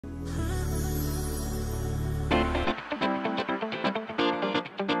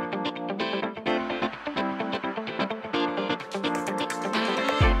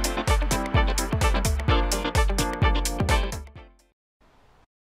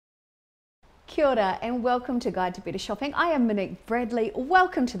Kia ora and welcome to Guide to Better Shopping. I am Monique Bradley.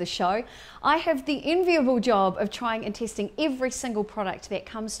 Welcome to the show. I have the enviable job of trying and testing every single product that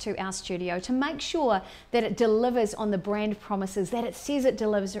comes to our studio to make sure that it delivers on the brand promises that it says it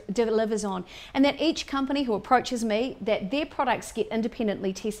delivers on, and that each company who approaches me, that their products get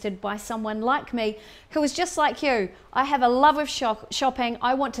independently tested by someone like me who is just like you. I have a love of shopping.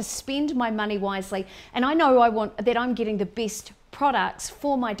 I want to spend my money wisely, and I know I'm getting the best products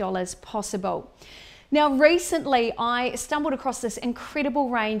for my dollars possible. Now, recently I stumbled across this incredible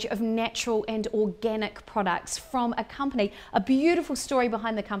range of natural and organic products from a company, a beautiful story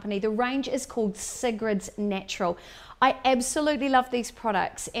behind the company. The range is called Sigrid's Natural. I absolutely love these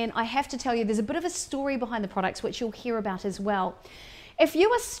products, and I have to tell you there's a bit of a story behind the products which you'll hear about as well. If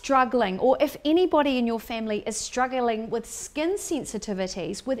you are struggling, or if anybody in your family is struggling with skin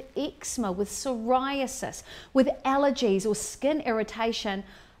sensitivities, with eczema, with psoriasis, with allergies or skin irritation,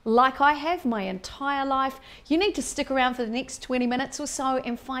 like I have my entire life, you need to stick around for the next 20 minutes or so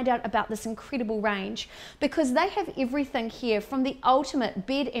and find out about this incredible range, because they have everything here from the ultimate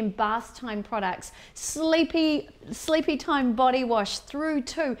bed and bath time products, sleepy time body wash, through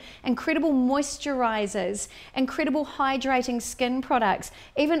to incredible moisturizers, incredible hydrating skin products,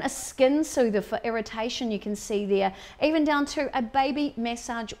 even a skin soother for irritation you can see there, even down to a baby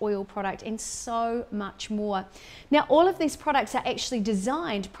massage oil product, and so much more. Now, all of these products are actually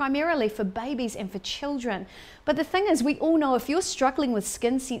designed primarily for babies and for children. But the thing is, we all know if you're struggling with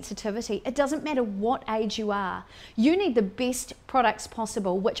skin sensitivity, it doesn't matter what age you are. You need the best products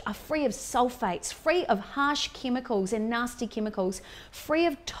possible, which are free of sulfates, free of harsh chemicals and nasty chemicals, free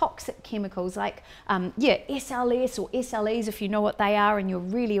of toxic chemicals like SLS or SLEs, if you know what they are and you're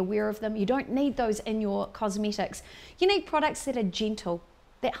really aware of them. You don't need those in your cosmetics. You need products that are gentle,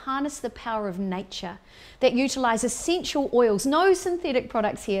 that harness the power of nature, that utilize essential oils, no synthetic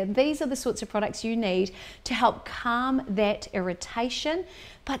products here. These are the sorts of products you need to help calm that irritation,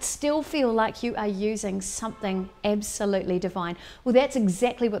 but still feel like you are using something absolutely divine. Well, that's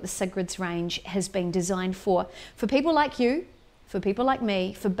exactly what the Sigrid's range has been designed for people like you, for people like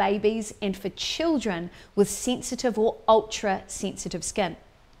me, for babies, and for children with sensitive or ultra sensitive skin.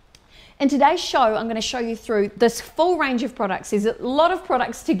 In today's show, I'm going to show you through this full range of products. There's a lot of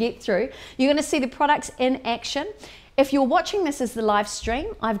products to get through. You're going to see the products in action. If you're watching this as the live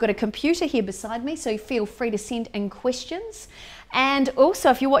stream, I've got a computer here beside me, so feel free to send in questions. And also,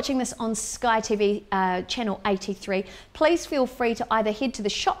 if you're watching this on Sky TV channel 83, please feel free to either head to the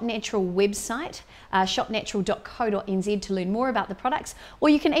Shop Natural website, shopnatural.co.nz, to learn more about the products, or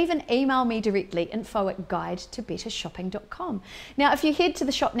you can even email me directly, info@guidetobettershopping.com. Now, if you head to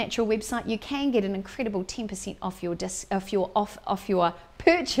the Shop Natural website, you can get an incredible 10% off your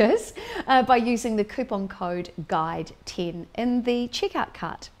purchase by using the coupon code GUIDE10 in the checkout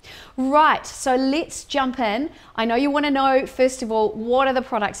cart. Right, so let's jump in. I know you want to know, first of all, what are the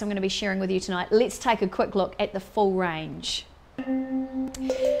products I'm going to be sharing with you tonight. Let's take a quick look at the full range.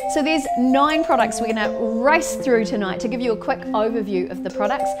 So there's 9 products we're going to race through tonight to give you a quick overview of the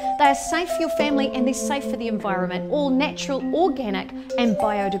products. They are safe for your family and they're safe for the environment, all natural, organic and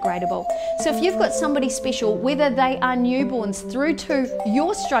biodegradable. So if you've got somebody special, whether they are newborns through to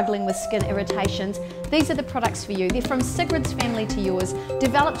you're struggling with skin irritations, these are the products for you. They're from Sigrid's family to yours,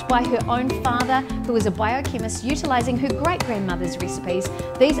 developed by her own father, who is a biochemist, utilizing her great-grandmother's recipes.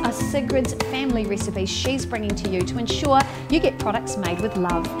 These are Sigrid's family recipes she's bringing to you to ensure you get products made with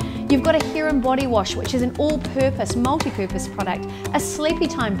love. You've got a hair and body wash, which is an all-purpose, multi-purpose product, a sleepy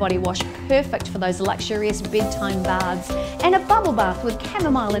time body wash, perfect for those luxurious bedtime baths, and a bubble bath with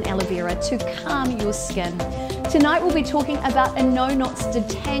chamomile and aloe vera to calm your skin. Tonight we'll be talking about a No Knots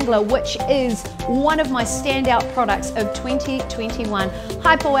Detangler, which is one of my standout products of 2021.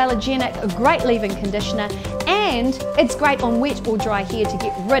 Hypoallergenic, a great leave-in conditioner, and it's great on wet or dry hair to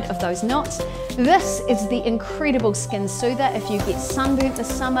get rid of those knots. This is the incredible skin soother if you get sunburnt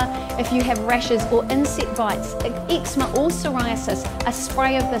this summer, if you have rashes or insect bites, eczema or psoriasis. A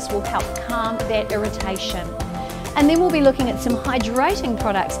spray of this will help calm that irritation. And then we'll be looking at some hydrating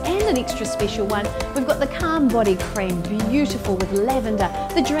products and an extra special one. We've got the Calm Body Cream, beautiful with lavender,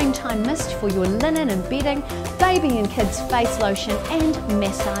 the Dreamtime Mist for your linen and bedding, baby and kids face lotion and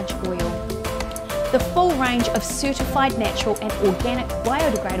massage oil. The full range of certified natural and organic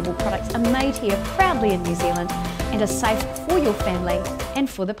biodegradable products are made here proudly in New Zealand and are safe for your family and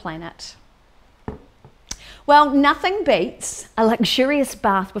for the planet. Well, nothing beats a luxurious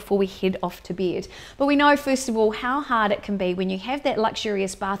bath before we head off to bed. But we know, first of all, how hard it can be when you have that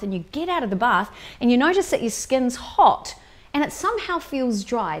luxurious bath and you get out of the bath and you notice that your skin's hot and it somehow feels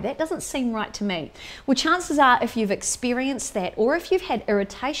dry. That doesn't seem right to me. Well, chances are if you've experienced that, or if you've had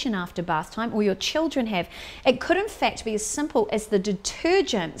irritation after bath time, or your children have, it could in fact be as simple as the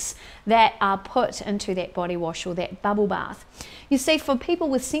detergents that are put into that body wash or that bubble bath. You see, for people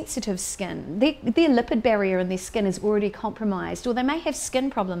with sensitive skin, their lipid barrier in their skin is already compromised, or they may have skin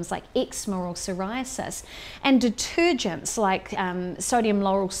problems like eczema or psoriasis. And detergents like sodium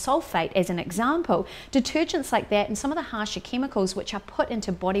lauryl sulfate, as an example, detergents like that and some of the harsher chemicals which are put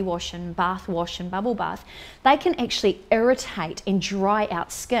into body wash and bath wash and bubble bath, they can actually irritate and dry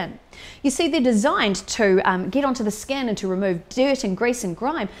out skin. You see, they're designed to get onto the skin and to remove dirt and grease and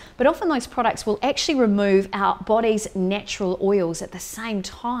grime, but often those products will actually remove our body's natural oils at the same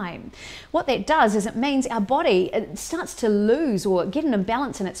time. What that does is it means our body starts to lose or get an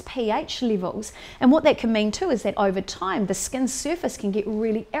imbalance in its pH levels, and what that can mean too is that over time the skin surface can get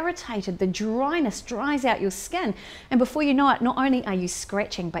really irritated. The dryness dries out your skin, and before you know it, not only are you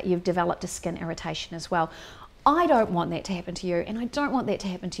scratching, but you've developed a skin irritation as well. I don't want that to happen to you, and I don't want that to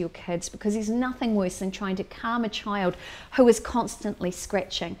happen to your kids, because there's nothing worse than trying to calm a child who is constantly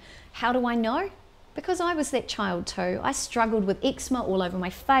scratching. How do I know? Because I was that child too. I struggled with eczema all over my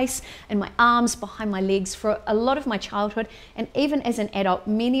face and my arms, behind my legs for a lot of my childhood, and even as an adult,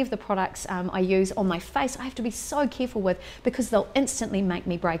 many of the products I use on my face I have to be so careful with, because they'll instantly make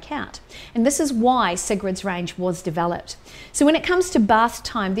me break out. And this is why Sigrid's range was developed. So when it comes to bath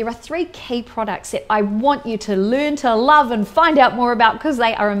time, there are 3 key products that I want you to learn to love and find out more about, because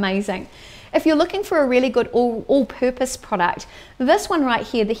they are amazing. If you're looking for a really good all-purpose product, this one right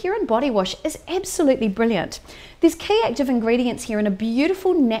here, the Hair and Body Wash, is absolutely brilliant. There's key active ingredients here in a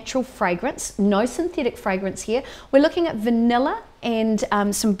beautiful natural fragrance, no synthetic fragrance here. We're looking at vanilla and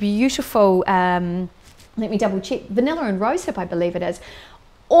some beautiful, let me double check, vanilla and rosehip I believe it is.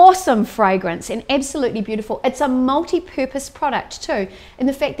 Awesome fragrance and absolutely beautiful. It's a multi-purpose product too, in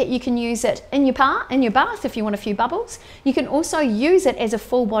the fact that you can use it in your bath if you want a few bubbles. You can also use it as a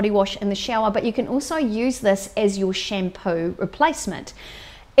full body wash in the shower, but you can also use this as your shampoo replacement.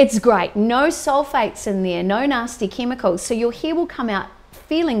 It's great. No sulfates in there, no nasty chemicals, so your hair will come out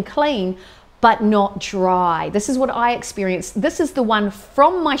feeling clean but not dry. This is what I experienced. This is the one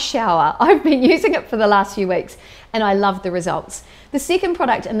from my shower. I've been using it for the last few weeks and I love the results. The second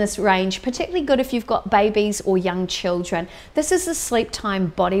product in this range, particularly good if you've got babies or young children, this is the Sleep Time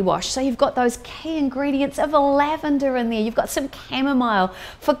Body Wash. So you've got those key ingredients of lavender in there. You've got some chamomile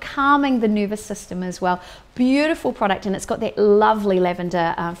for calming the nervous system as well. Beautiful product, and it's got that lovely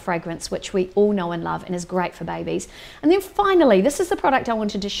lavender fragrance, which we all know and love and is great for babies. And then finally, this is the product I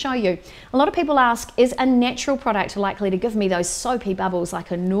wanted to show you. A lot of people ask, is a natural product likely to give me those soapy bubbles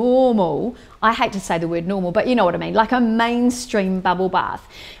like a normal, I hate to say the word normal, but you know what I mean, like a mainstream bubble bath?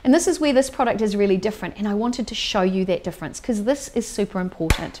 And this is where this product is really different, and I wanted to show you that difference because this is super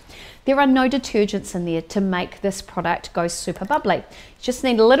important. There are no detergents in there to make this product go super bubbly. You just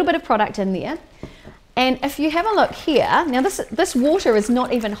need a little bit of product in there. And if you have a look here, now this water is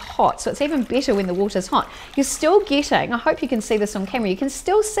not even hot, so it's even better when the water's hot. You're still getting, I hope you can see this on camera, you can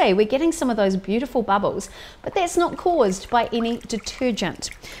still see we're getting some of those beautiful bubbles, but that's not caused by any detergent.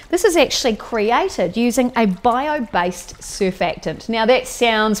 This is actually created using a bio-based surfactant. Now that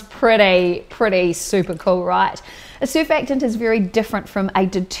sounds pretty super cool, right? A surfactant is very different from a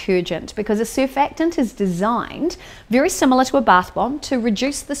detergent because a surfactant is designed, very similar to a bath bomb, to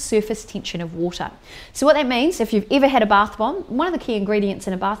reduce the surface tension of water. So what that means, if you've ever had a bath bomb, one of the key ingredients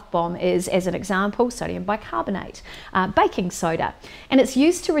in a bath bomb is, as an example, sodium bicarbonate, baking soda. And it's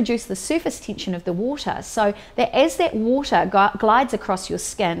used to reduce the surface tension of the water so that as that water glides across your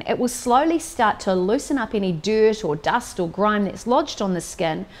skin, it will slowly start to loosen up any dirt or dust or grime that's lodged on the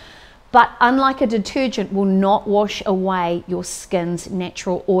skin. But unlike a detergent, will not wash away your skin's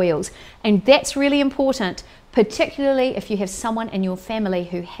natural oils. And that's really important, particularly if you have someone in your family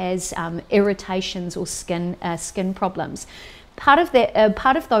who has irritations or skin problems. Part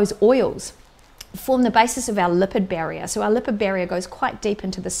of those oils form the basis of our lipid barrier. So our lipid barrier goes quite deep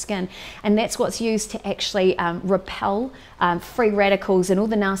into the skin, and that's what's used to actually repel free radicals and all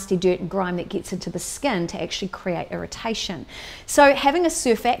the nasty dirt and grime that gets into the skin to actually create irritation. So having a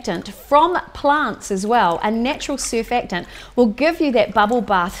surfactant from plants as well, a natural surfactant, will give you that bubble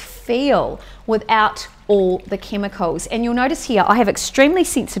bath feel without all the chemicals. And you'll notice here I have extremely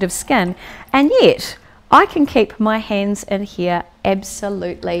sensitive skin, and yet I can keep my hands in here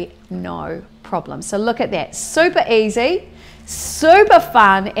absolutely no problem. So look at that, super easy, super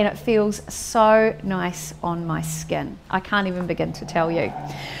fun, and it feels so nice on my skin. I can't even begin to tell you.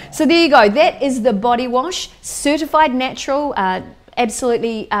 So there you go, that is the body wash, certified natural,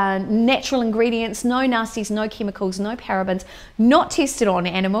 absolutely natural ingredients, no nasties, no chemicals, no parabens, not tested on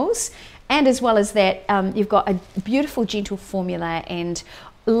animals. And as well as that, you've got a beautiful, gentle formula and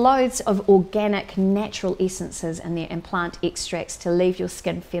loads of organic, natural essences in there and plant extracts to leave your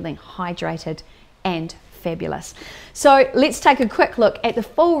skin feeling hydrated and fabulous. So let's take a quick look at the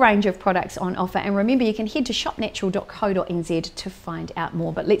full range of products on offer, and remember you can head to shopnatural.co.nz to find out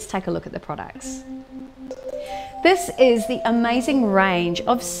more, but let's take a look at the products. This is the amazing range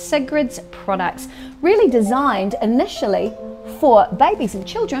of Sigrid's products, really designed initially for babies and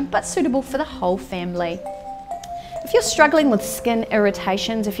children, but suitable for the whole family. If you're struggling with skin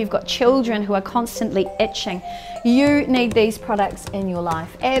irritations, if you've got children who are constantly itching, you need these products in your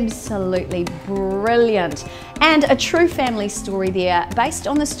life. Absolutely brilliant. And a true family story there, based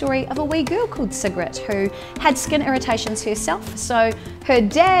on the story of a wee girl called Sigrid who had skin irritations herself. So her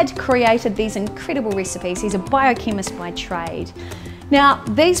dad created these incredible recipes. He's a biochemist by trade. Now,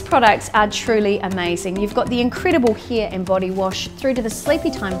 these products are truly amazing. You've got the incredible hair and body wash through to the sleepy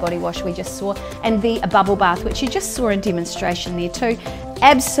time body wash we just saw, and the bubble bath, which you just saw in demonstration there too.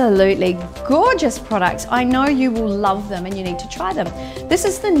 Absolutely gorgeous products. I know you will love them and you need to try them. This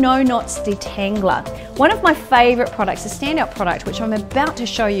is the No Knots Detangler. One of my favorite products, a standout product, which I'm about to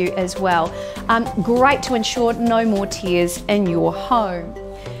show you as well. Great to ensure no more tears in your home.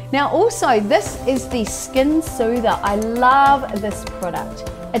 Now also, this is the Skin Soother. I love this product.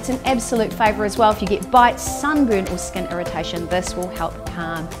 It's an absolute favourite as well. If you get bites, sunburn or skin irritation, this will help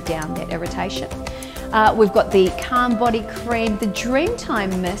calm down that irritation. We've got the Calm Body Cream, the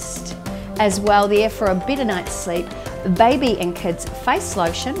Dreamtime Mist as well there for a better night's sleep. The Baby and Kids Face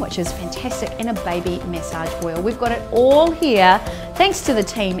Lotion, which is fantastic, and a baby massage oil. We've got it all here thanks to the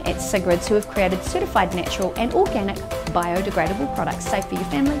team at Sigrid's, who have created certified natural and organic biodegradable products safe for your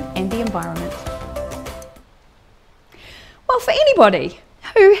family and the environment. Well, for anybody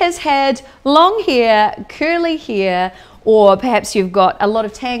who has had long hair, curly hair, or perhaps you've got a lot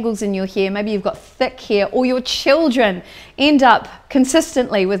of tangles in your hair, maybe you've got thick hair, or your children end up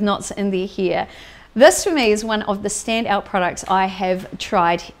consistently with knots in their hair. This for me is one of the standout products I have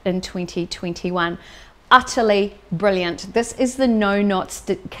tried in 2021. Utterly brilliant. This is the No Knots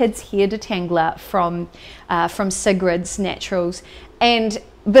Kids Hair Detangler from Sigrid's Naturals, and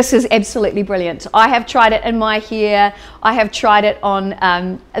this is absolutely brilliant. I have tried it in my hair. I have tried it on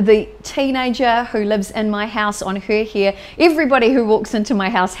the teenager who lives in my house, on her hair. Everybody who walks into my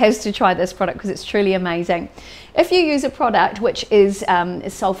house has to try this product because it's truly amazing. If you use a product which is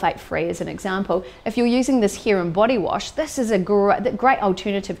sulfate free, as an example, if you're using this hair and body wash, this is a great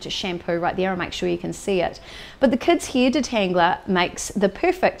alternative to shampoo right there. I'll make sure you can see it. But the Kids Hair Detangler makes the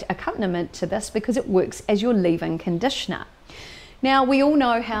perfect accompaniment to this because it works as your leave-in conditioner. Now, we all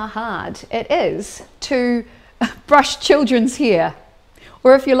know how hard it is to brush children's hair.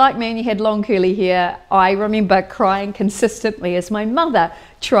 Or if you're like me and you had long curly hair, I remember crying consistently as my mother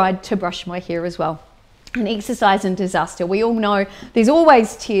tried to brush my hair as well. An exercise in disaster. We all know there's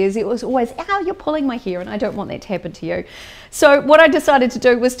always tears. It was always, ow, you're pulling my hair, and I don't want that to happen to you. So what I decided to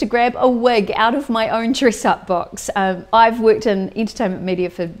do was to grab a wig out of my own dress-up box. I've worked in entertainment media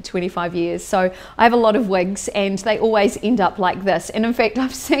for 25 years, so I have a lot of wigs, and they always end up like this. And in fact, I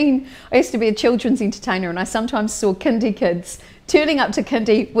used to be a children's entertainer, and I sometimes saw kindy kids turning up to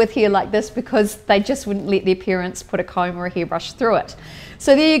kindy with hair like this because they just wouldn't let their parents put a comb or a hairbrush through it.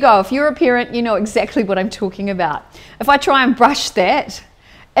 So there you go. If you're a parent, you know exactly what I'm talking about. If I try and brush that,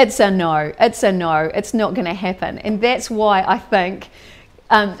 it's a no. It's a no. It's not going to happen. And that's why I think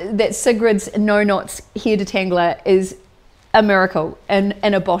that Sigrid's No Knots Hair Detangler is a miracle in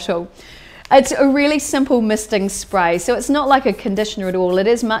a bottle. It's a really simple misting spray. So it's not like a conditioner at all. It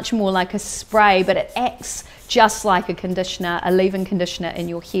is much more like a spray, but it acts just like a conditioner, a leave-in conditioner in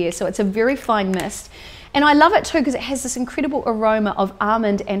your hair. So it's a very fine mist. And I love it too because it has this incredible aroma of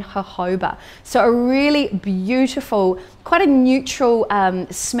almond and jojoba. So a really beautiful, quite a neutral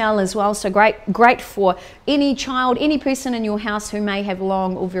smell as well. So great for any child, any person in your house who may have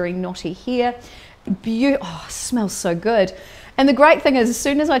long or very knotty hair. Oh, smells so good. And the great thing is, as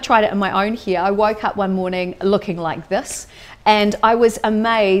soon as I tried it in my own hair, I woke up one morning looking like this. And I was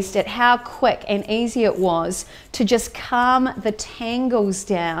amazed at how quick and easy it was to just calm the tangles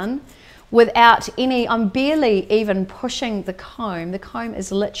down without I'm barely even pushing the comb. The comb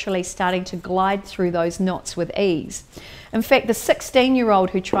is literally starting to glide through those knots with ease. In fact, the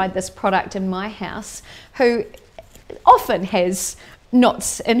 16-year-old who tried this product in my house, who often has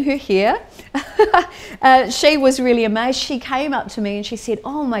knots in her hair, she was really amazed. She came up to me and she said,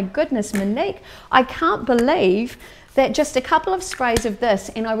 "Oh my goodness, Monique, I can't believe that just a couple of sprays of this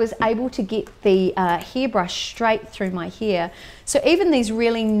and I was able to get the hairbrush straight through my hair. So even these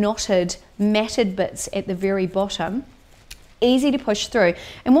really knotted, matted bits at the very bottom, easy to push through.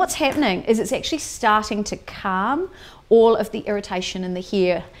 And what's happening is it's actually starting to calm all of the irritation in the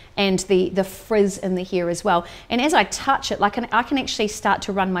hair and the frizz in the hair as well. And as I touch it, like I can actually start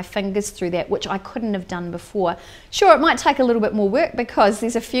to run my fingers through that, which I couldn't have done before. Sure, it might take a little bit more work because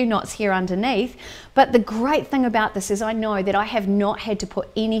there's a few knots here underneath, but the great thing about this is I know that I have not had to put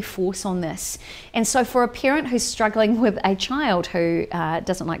any force on this. And so for a parent who's struggling with a child who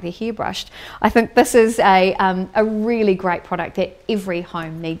doesn't like their hair brushed, I think this is a really great product that every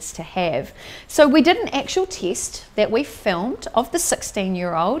home needs to have. So we did an actual test that we filmed of the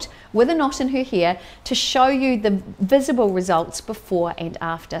 16-year-old with a knot in her hair to show you the visible results before and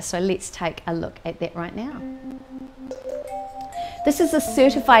after. So let's take a look at that right now. This is a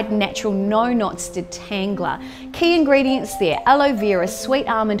certified natural no knots detangler. Key ingredients there: aloe vera, sweet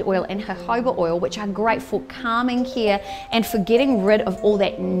almond oil and jojoba oil, which are great for calming hair and for getting rid of all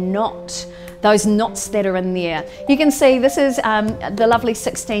that knot, those knots that are in there. You can see this is the lovely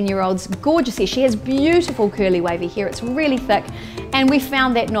 16-year-old's gorgeous hair. She has beautiful curly wavy hair. It's really thick, and we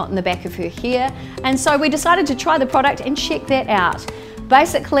found that knot in the back of her hair, and so we decided to try the product and check that out.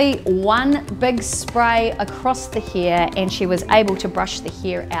 Basically one big spray across the hair and she was able to brush the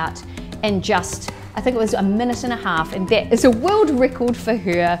hair out in just, I think it was a minute and a half, and that is a world record for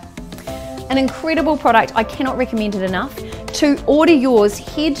her. An incredible product. I cannot recommend it enough. To order yours,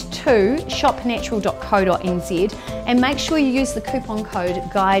 head to shopnatural.co.nz and make sure you use the coupon code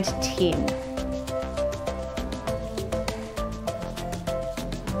GUIDE10.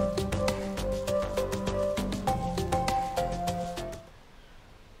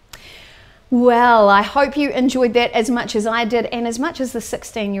 Well, I hope you enjoyed that as much as I did and as much as the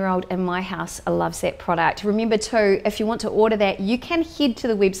 16-year-old in my house loves that product. Remember too, if you want to order that, you can head to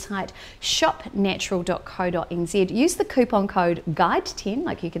the website shopnatural.co.nz. Use the coupon code GUIDE10,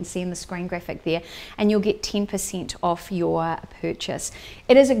 like you can see in the screen graphic there, and you'll get 10% off your purchase.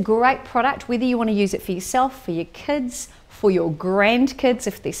 It is a great product, whether you want to use it for yourself, for your kids, for your grandkids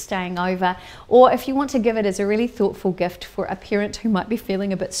if they're staying over, or if you want to give it as a really thoughtful gift for a parent who might be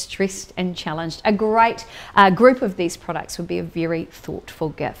feeling a bit stressed and challenged. A great group of these products would be a very thoughtful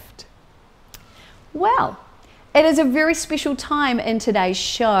gift. Well, it is a very special time in today's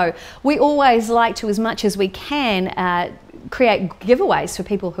show. We always like to, as much as we can, create giveaways for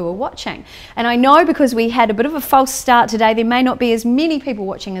people who are watching. And I know because we had a bit of a false start today, there may not be as many people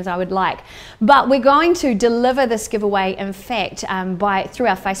watching as I would like, but we're going to deliver this giveaway, in fact, through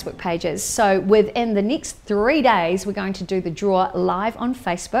our Facebook pages. So within the next 3 days, we're going to do the draw live on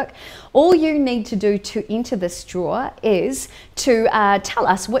Facebook. All you need to do to enter this draw is to tell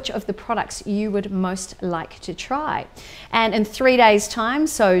us which of the products you would most like to try. And in 3 days' time,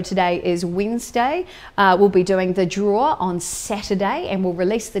 so today is Wednesday, we'll be doing the draw on Saturday, and we'll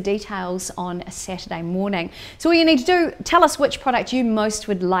release the details on a Saturday morning. So all you need to do, tell us which product you most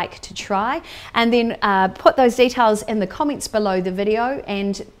would like to try, and then put those details in the comments below the video,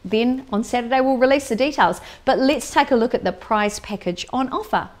 and then on Saturday we'll release the details. But let's take a look at the prize package on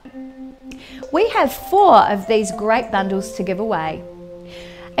offer. We have 4 of these great bundles to give away,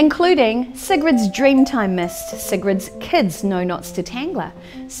 including Sigrid's Dreamtime Mist, Sigrid's Kids No Knots Detangler,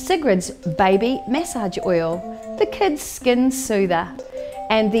 Sigrid's Baby Massage Oil, the Kids Skin Soother,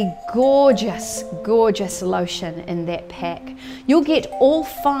 and the gorgeous, gorgeous lotion in that pack. You'll get all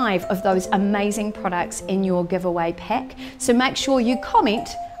 5 of those amazing products in your giveaway pack, so make sure you comment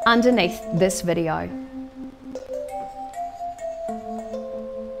underneath this video.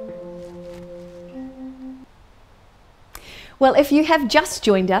 Well, if you have just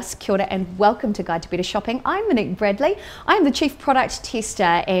joined us, kia ora and welcome to Guide to Better Shopping. I'm Monique Bradley. I'm the Chief Product Tester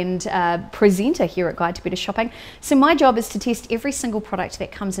and presenter here at Guide to Better Shopping. So my job is to test every single product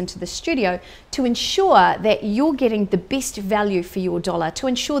that comes into the studio to ensure that you're getting the best value for your dollar, to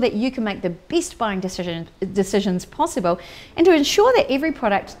ensure that you can make the best buying decisions possible, and to ensure that every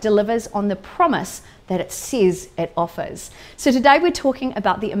product delivers on the promise that it says it offers. So today we're talking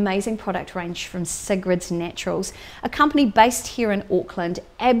about the amazing product range from Sigrid's Naturals, a company based here in Auckland,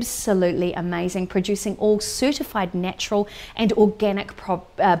 absolutely amazing, producing all certified natural and organic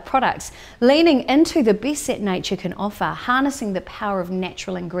products, leaning into the best that nature can offer, harnessing the power of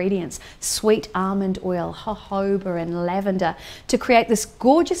natural ingredients, sweet almond oil, jojoba and lavender, to create this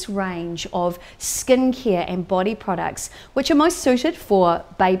gorgeous range of skincare and body products, which are most suited for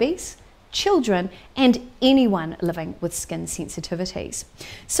babies, children and anyone living with skin sensitivities.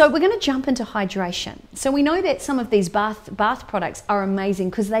 So we're going to jump into hydration. So we know that some of these bath products are amazing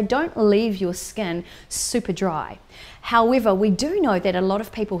because they don't leave your skin super dry. However, we do know that a lot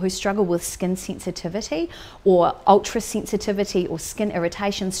of people who struggle with skin sensitivity or ultra sensitivity or skin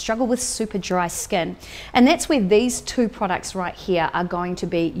irritation struggle with super dry skin. And that's where these two products right here are going to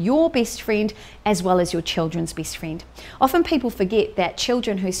be your best friend as well as your children's best friend. Often people forget that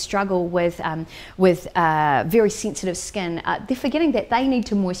children who struggle with very sensitive skin, they're forgetting that they need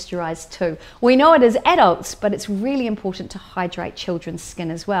to moisturize too. We know it as adults, but it's really important to hydrate children's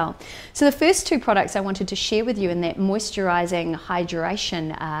skin as well. So the first two products I wanted to share with you in that moisturizing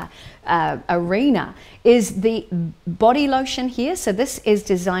hydration arena is the body lotion here. So this is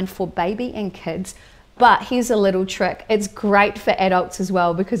designed for baby and kids, but here's a little trick. It's great for adults as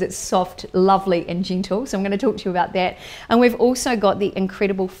well because it's soft, lovely and gentle. So I'm going to talk to you about that. And we've also got the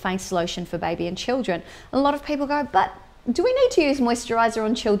incredible face lotion for baby and children. A lot of people go, but do we need to use moisturizer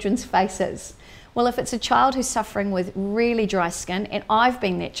on children's faces? Well, if it's a child who's suffering with really dry skin, and I've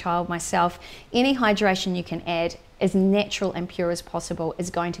been that child myself, any hydration you can add as natural and pure as possible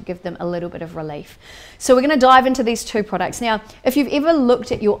is going to give them a little bit of relief. So we're going to dive into these two products. Now, if you've ever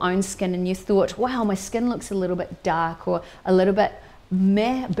looked at your own skin and you thought, wow, my skin looks a little bit dark or a little bit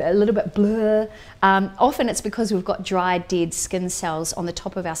meh, a little bit blur, often it's because we've got dry, dead skin cells on the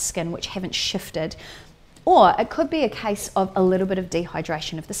top of our skin which haven't shifted. Or it could be a case of a little bit of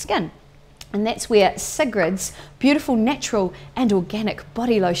dehydration of the skin. And that's where Sigrid's beautiful, natural and organic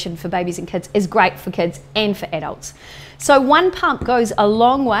body lotion for babies and kids is great for kids and for adults. So one pump goes a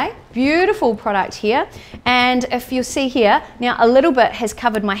long way. Beautiful product here. And if you see here, now a little bit has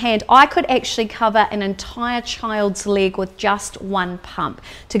covered my hand. I could actually cover an entire child's leg with just one pump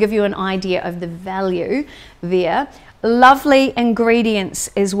to give you an idea of the value there. Lovely ingredients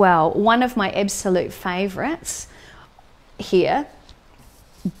as well. One of my absolute favorites here.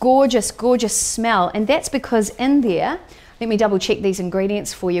 Gorgeous, gorgeous smell, and that's because in there, let me double check these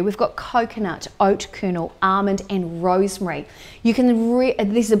ingredients for you. We've got coconut, oat kernel, almond and rosemary. You can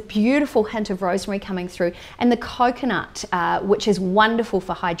there's a beautiful hint of rosemary coming through, and the coconut, which is wonderful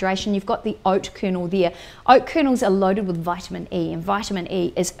for hydration. You've got the oat kernel there. Oat kernels are loaded with vitamin E, and vitamin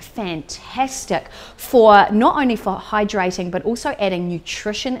E is fantastic for not only for hydrating but also adding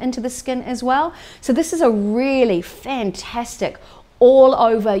nutrition into the skin as well. So this is a really fantastic all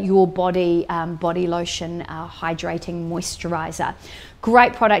over your body body lotion, hydrating moisturizer.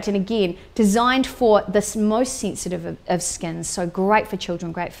 Great product, and again designed for this most sensitive of skins, so great for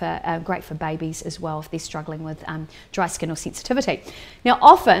children, great for babies as well if they're struggling with dry skin or sensitivity. Now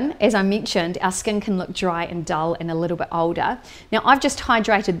often, as I mentioned, our skin can look dry and dull and a little bit older. Now I've just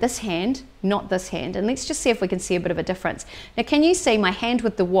hydrated this hand, not this hand, and let's just see if we can see a bit of a difference. Now can you see my hand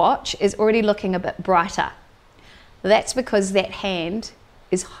with the watch is already looking a bit brighter? That's because that hand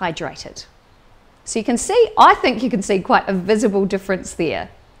is hydrated. So you can see, I think you can see quite a visible difference there.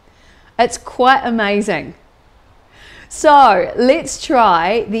 It's quite amazing. So let's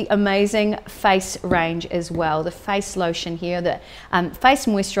try the amazing face range as well. The face lotion here, the face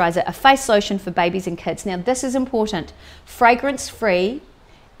moisturizer, a face lotion for babies and kids. Now this is important, fragrance free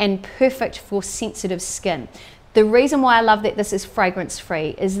and perfect for sensitive skin. The reason why I love that this is fragrance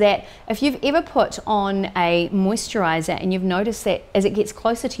free is that if you've ever put on a moisturizer and you've noticed that as it gets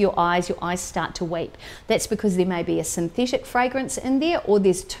closer to your eyes start to weep, that's because there may be a synthetic fragrance in there, or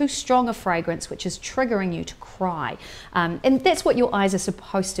there's too strong a fragrance which is triggering you to cry. And that's what your eyes are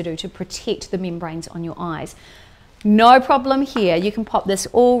supposed to do, to protect the membranes on your eyes. No problem here. You can pop this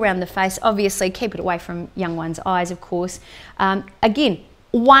all around the face. Obviously keep it away from young ones' eyes, of course. Again,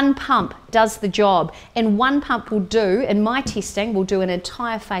 one pump does the job, and one pump will do, in my testing, will do an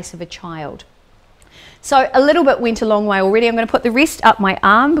entire face of a child. So a little bit went a long way already. I'm going to put the rest up my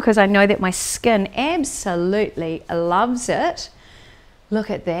arm because I know that my skin absolutely loves it. Look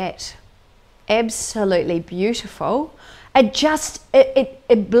at that. Absolutely beautiful.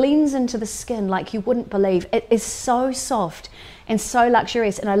 It blends into the skin like you wouldn't believe. It is so soft and so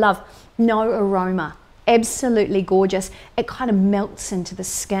luxurious, and I love no aroma. Absolutely gorgeous. It kind of melts into the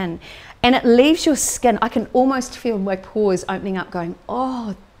skin and it leaves your skin, I can almost feel my pores opening up going,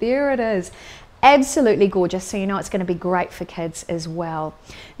 oh, there it is. Absolutely gorgeous. So you know it's going to be great for kids as well.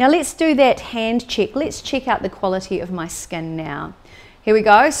 Now let's do that hand check. Let's check out the quality of my skin now. Here we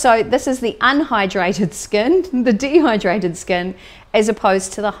go. So this is the unhydrated skin, the dehydrated skin, as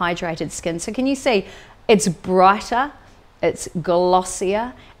opposed to the hydrated skin. So can you see it's brighter, it's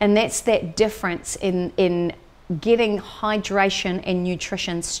glossier, and that's that difference in getting hydration and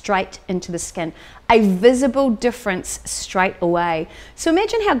nutrition straight into the skin. A visible difference straight away. So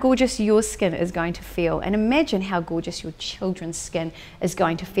imagine how gorgeous your skin is going to feel, and imagine how gorgeous your children's skin is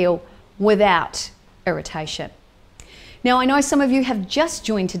going to feel without irritation. Now, I know some of you have just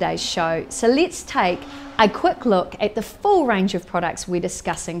joined today's show, so let's take a quick look at the full range of products we're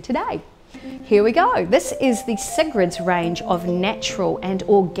discussing today. Here we go. This is the Sigrid's range of natural and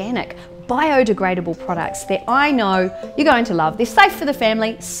organic biodegradable products that I know you're going to love. They're safe for the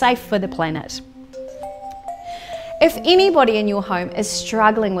family, safe for the planet. If anybody in your home is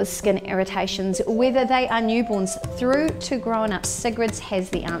struggling with skin irritations, whether they are newborns through to grown-ups, Sigrid's has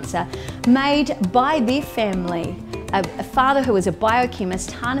the answer. Made by their family, a father who is a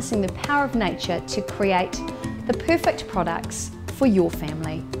biochemist, harnessing the power of nature to create the perfect products for your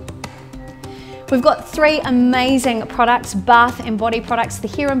family. We've got 3 amazing products, bath and body products. The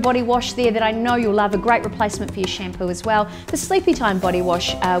hair and body wash there that I know you'll love, a great replacement for your shampoo as well. The Sleepy Time body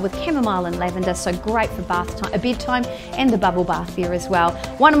wash with chamomile and lavender, so great for bath time, bedtime, and the bubble bath there as well.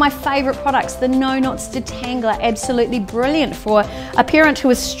 One of my favourite products, the No Knots Detangler, absolutely brilliant for a parent who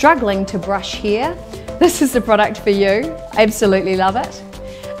is struggling to brush hair. This is the product for you, absolutely love it.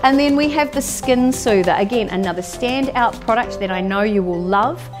 And then we have the Skin Soother, again another standout product that I know you will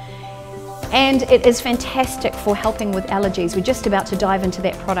love. And it is fantastic for helping with allergies. We're just about to dive into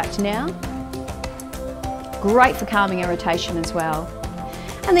that product now. Great for calming irritation as well.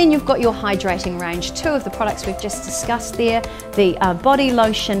 And then you've got your hydrating range, 2 of the products we've just discussed there, the body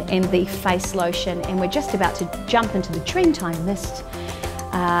lotion and the face lotion. And we're just about to jump into the Dreamtime Mist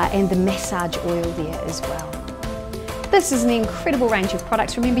and the massage oil there as well. This is an incredible range of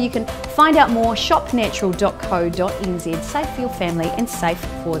products. Remember, you can find out more, shopnatural.co.nz. Safe for your family and safe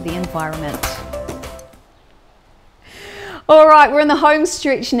for the environment. All right, we're in the home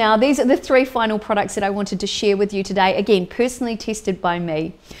stretch now. These are the 3 final products that I wanted to share with you today. Again, personally tested by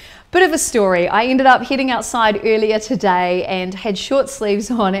me. Bit of a story. I ended up heading outside earlier today and had short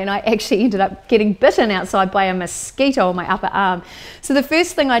sleeves on, and I actually ended up getting bitten outside by a mosquito on my upper arm. So the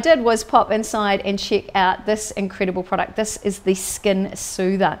first thing I did was pop inside and check out this incredible product. This is the Skin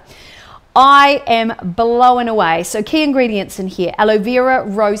Soother. I am blown away. So key ingredients in here: aloe vera,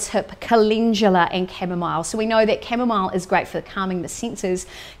 rosehip, calendula and chamomile. So we know that chamomile is great for calming the senses.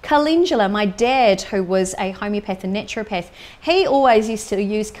 Calendula, my dad, who was a homeopath and naturopath, he always used to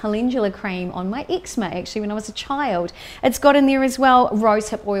use calendula cream on my eczema actually when I was a child. It's got in there as well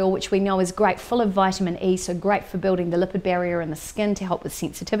rosehip oil, which we know is great, full of vitamin E, so great for building the lipid barrier in the skin to help with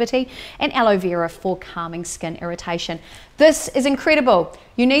sensitivity, and aloe vera for calming skin irritation. This is incredible.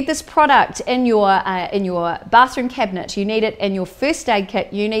 You need this product in your bathroom cabinet. You need it in your first aid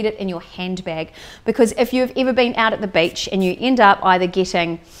kit. You need it in your handbag, because if you've ever been out at the beach and you end up either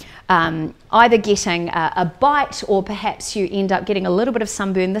getting a bite, or perhaps you end up getting a little bit of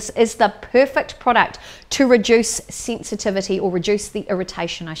sunburn, this is the perfect product to reduce sensitivity, or reduce the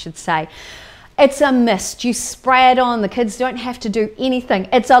irritation, I should say. It's a mist. You spray it on. The kids don't have to do anything.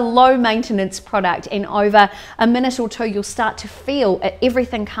 It's a low maintenance product, and over a minute or 2 you'll start to feel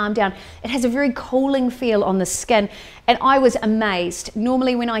everything calm down. It has a very cooling feel on the skin, and I was amazed.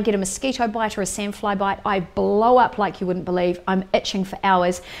 Normally when I get a mosquito bite or a sandfly bite, I blow up like you wouldn't believe. I'm itching for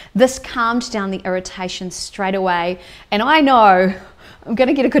hours. This calmed down the irritation straight away, and I know I'm going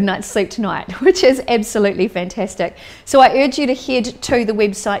to get a good night's sleep tonight, which is absolutely fantastic. So I urge you to head to the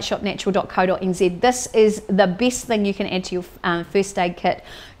website shopnatural.co.nz. This is the best thing you can add to your first aid kit.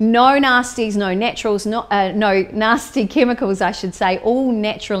 No nasties, no naturals, no nasty chemicals, I should say. All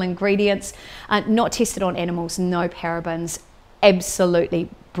natural ingredients, not tested on animals, no parabens.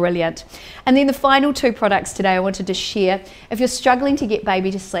 Absolutely brilliant. And then the final 2 products today I wanted to share. If you're struggling to get baby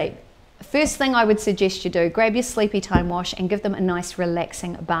to sleep, first thing I would suggest you do, grab your Sleepy Time wash and give them a nice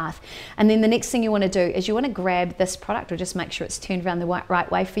relaxing bath. And then the next thing you want to do is you want to grab this product, or just make sure it's turned around the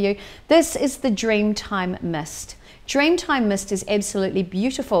right way for you. This is the Dreamtime Mist. Dreamtime Mist is absolutely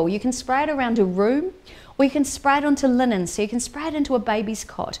beautiful. You can spray it around a room, or you can spray it onto linen, so you can spray it into a baby's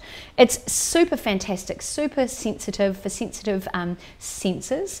cot. It's super fantastic, super sensitive for sensitive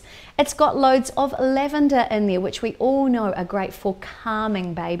senses. It's got loads of lavender in there, which we all know are great for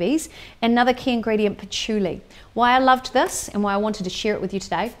calming babies. Another key ingredient, patchouli. Why I loved this and why I wanted to share it with you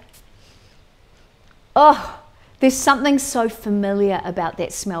today. Oh, there's something so familiar about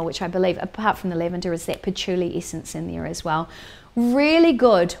that smell, which I believe, apart from the lavender, is that patchouli essence in there as well. Really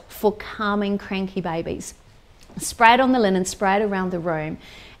good for calming cranky babies. Spray it on the linen, spray it around the room,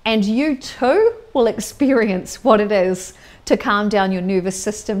 and you too will experience what it is to calm down your nervous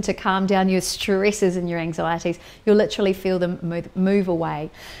system, to calm down your stresses and your anxieties. You'll literally feel them move away.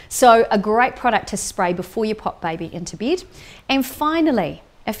 So a great product to spray before you pop baby into bed. And finally,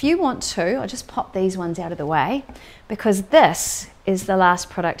 if you want to, I'll just pop these ones out of the way, because this is the last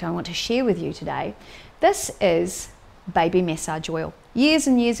product I want to share with you today. This is baby massage oil. Years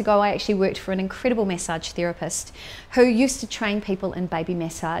and years ago, I actually worked for an incredible massage therapist who used to train people in baby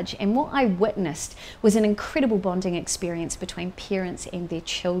massage, and what I witnessed was an incredible bonding experience between parents and their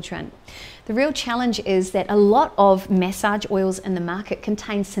children. The real challenge is that a lot of massage oils in the market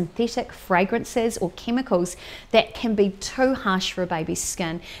contain synthetic fragrances or chemicals that can be too harsh for a baby's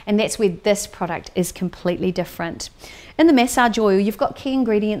skin, and that's where this product is completely different. In the massage oil, you've got key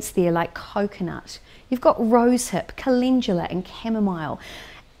ingredients there like coconut. You've got rosehip, calendula and chamomile.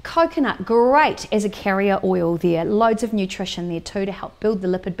 Coconut, great as a carrier oil there. Loads of nutrition there too to help build the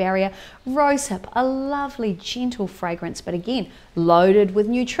lipid barrier. Rosehip, a lovely gentle fragrance, but again, loaded with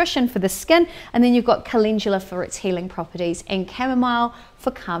nutrition for the skin. And then you've got calendula for its healing properties and chamomile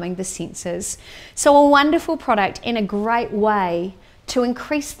for calming the senses. So a wonderful product and a great way to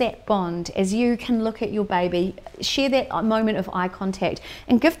increase that bond as you can look at your baby, share that moment of eye contact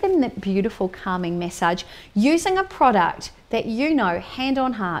and give them that beautiful calming massage using a product that you know, hand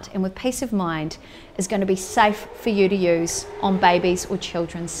on heart and with peace of mind, is going to be safe for you to use on babies or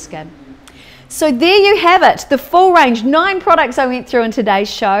children's skin. So there you have it, the full range, 9 products I went through in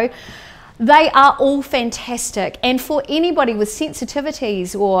today's show. They are all fantastic, and for anybody with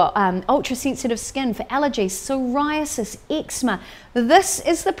sensitivities or ultra sensitive skin, for allergies, psoriasis, eczema, this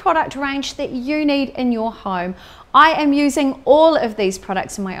is the product range that you need in your home. I am using all of these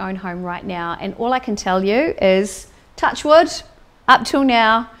products in my own home right now, and all I can tell you is, touch wood, up till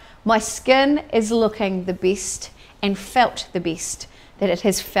now, my skin is looking the best and felt the best that it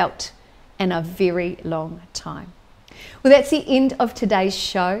has felt in a very long time. Well, that's the end of today's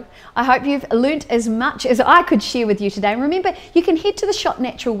show. I hope you've learnt as much as I could share with you today. And remember, you can head to the Shop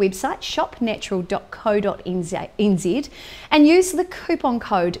Natural website, shopnatural.co.nz, and use the coupon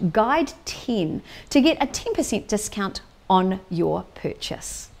code GUIDE10 to get a 10% discount on your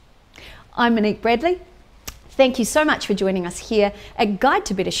purchase. I'm Monique Bradley. Thank you so much for joining us here at Guide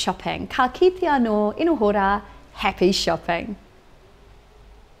to Better Shopping. Ka kite anō inohora, happy shopping.